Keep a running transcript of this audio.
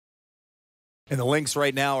And the Lynx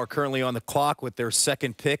right now are currently on the clock with their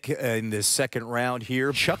second pick in the second round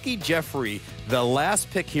here. Chucky Jeffery, the last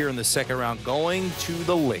pick here in the second round, going to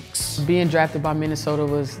the Lynx. Being drafted by Minnesota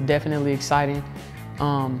was definitely exciting.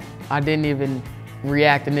 I didn't even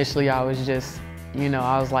react initially. I was just,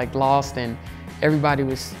 I was like lost, and everybody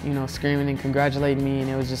was, screaming and congratulating me, and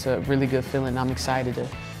it was just a really good feeling. I'm excited to,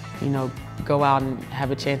 go out and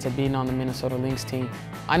have a chance at being on the Minnesota Lynx team.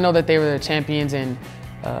 I know that they were the champions in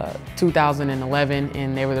 2011,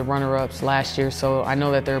 and they were the runner-ups last year, so I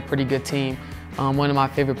know that they're a pretty good team. One of my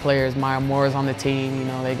favorite players, Maya Moore, is on the team.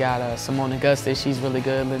 They got Simone Augustus, she's really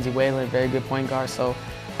good. Lindsay Whalen, very good point guard. So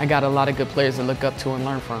I got a lot of good players to look up to and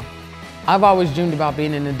learn from. I've always dreamed about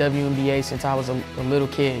being in the WNBA since I was a little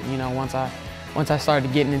kid. Once I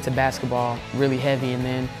started getting into basketball really heavy, and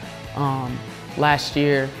then last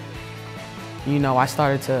year, I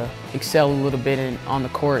started to excel a little bit on the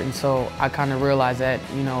court, and so I kind of realized that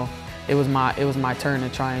it was my turn to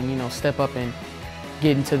try and step up and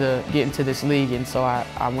get into this league. And so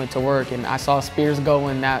I went to work, and I saw Spears go,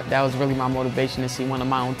 and that was really my motivation to see one of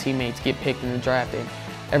my own teammates get picked in the draft. And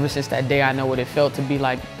ever since that day, I know what it felt to be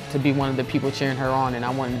like to be one of the people cheering her on, and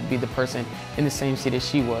I wanted to be the person in the same seat as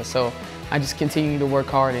she was. So I just continued to work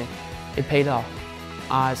hard, and it paid off.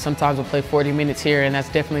 Sometimes I'll play 40 minutes here, and that's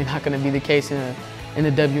definitely not going to be the case in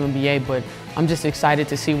the WNBA, but I'm just excited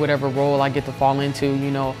to see whatever role I get to fall into.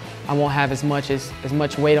 I won't have as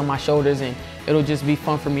much weight on my shoulders, and it'll just be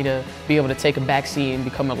fun for me to be able to take a back seat and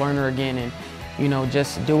become a learner again, and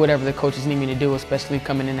just do whatever the coaches need me to do, especially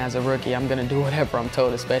coming in as a rookie. I'm going to do whatever I'm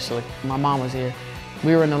told, especially. My mom was here.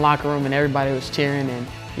 We were in the locker room, and everybody was cheering,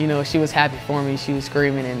 and she was happy for me. She was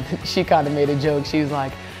screaming, and she kind of made a joke. She was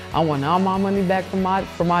like, "I want all my money back for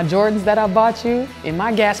my Jordans that I bought you, and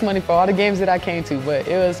my gas money for all the games that I came to." But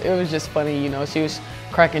it was just funny, She was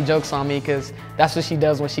cracking jokes on me because that's what she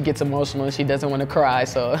does when she gets emotional and she doesn't want to cry.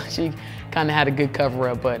 So she kind of had a good cover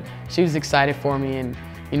up, but she was excited for me, and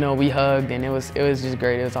we hugged, and it was just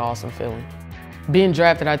great. It was an awesome feeling. Being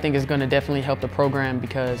drafted, I think, is going to definitely help the program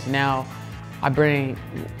because now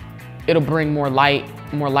it'll bring more light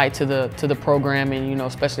to the program, and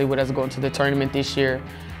especially with us going to the tournament this year.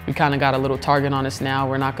 We kind of got a little target on us now.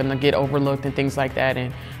 We're not going to get overlooked and things like that.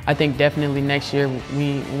 And I think definitely next year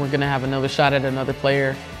we're going to have another shot at another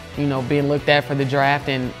player, being looked at for the draft.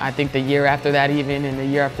 And I think the year after that even, and the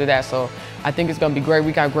year after that. So I think it's going to be great.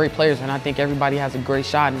 We got great players, and I think everybody has a great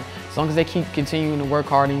shot. And as long as they keep continuing to work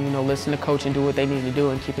hard and listen to coach and do what they need to do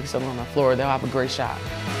and keep excelling on the floor, they'll have a great shot.